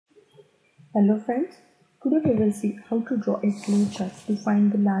Hello friends, today we will see how to draw a flowchart to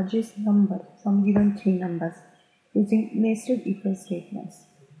find the largest number from given three numbers using nested if-else statements.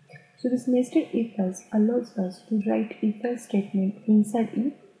 So this nested if-else allows us to write if-else statement inside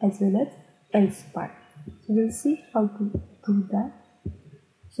if as well as else part. So we'll see how to do that.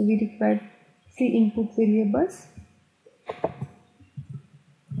 So we require three input variables.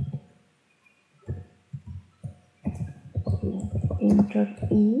 So enter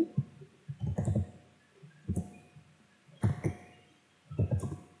A,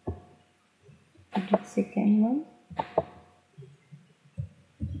 second one,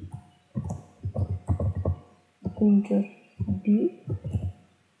 enter B,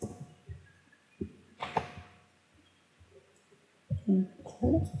 and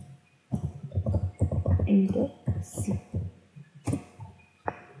third, enter C.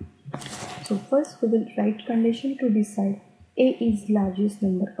 So first we will write condition to decide A is largest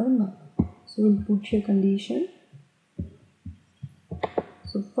number or not. So we'll put here condition.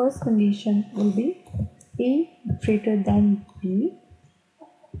 So first condition will be A greater than B.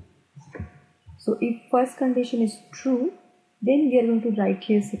 So if first condition is true, then we are going to write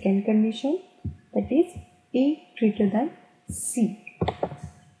here second condition, that is A greater than C.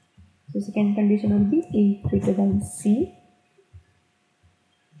 So second condition will be A greater than C.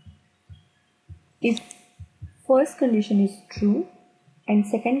 If first condition is true and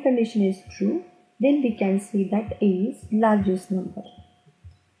second condition is true, then we can say that A is largest number.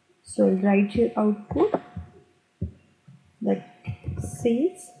 So I'll write here output that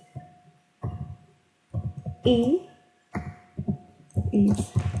says A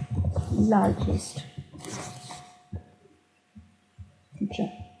is largest.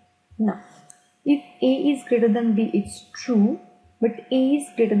 Now, if A is greater than B, it's true, but A is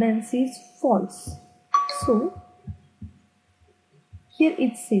greater than C is false. So here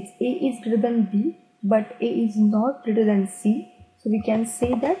it says A is greater than B, but A is not greater than C. So we can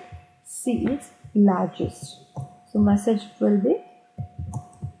say that C is largest. So message will be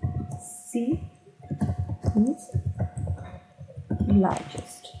C is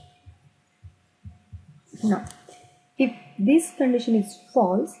largest. Now, if this condition is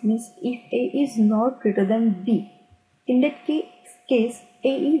false, means if A is not greater than B, in that case A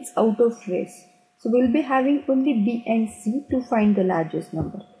is out of race. So we will be having only B and C to find the largest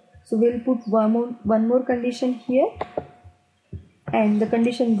number. So we will put one more condition here, and the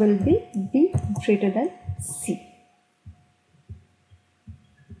condition will be B greater than C.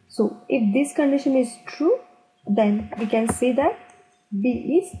 So if this condition is true, then we can say that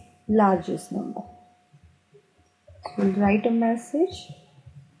B is largest number. So we'll write a message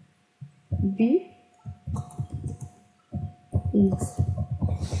B is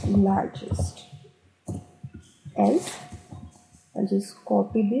largest. Else I'll just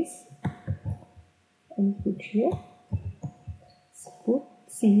copy this and put here. Put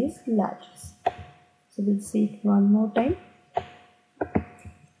C is largest. So we'll see it one more time.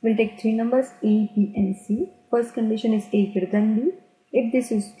 We'll take three numbers A, B and C. First condition is A greater than B. If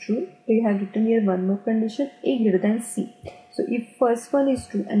this is true, we have written here one more condition, A greater than C. So if first one is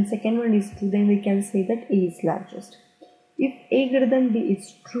true and second one is true, then we can say that A is largest. If A greater than B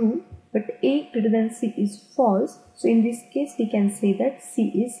is true, but A greater than C is false, so in this case we can say that C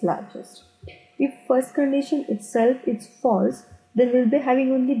is largest. If first condition itself is false, then we'll be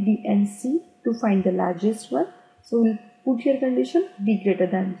having only B and C to find the largest one. So we'll put here condition B greater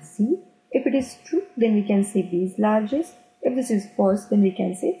than C. If it is true, then we can say B is largest. If this is false, then we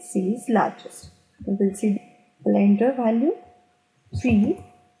can say C is largest. We will see the enter value 3,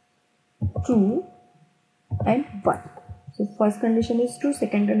 2 and 1. So first condition is true,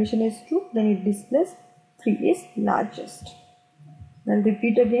 second condition is true, then it displays 3 is largest. Now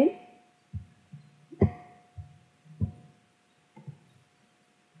repeat again.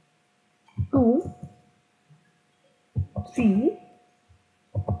 2, 3,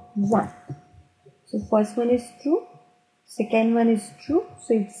 1. So first one is true, second one is true,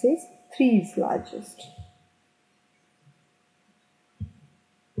 so it says 3 is largest.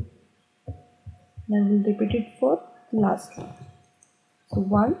 Now we'll repeat it for last one. So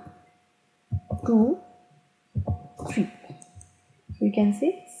 1, 2, 3. So we can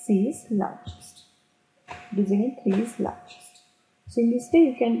say C is largest. This again 3 is largest. So in this way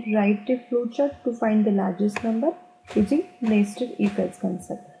you can write a flowchart to find the largest number using nested if-else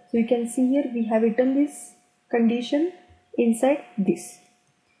concept. So you can see here we have written this condition inside this.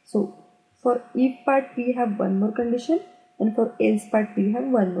 So for if part we have one more condition, and for else part we have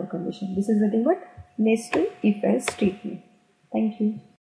one more condition. This is nothing but nested if-else statement. Thank you.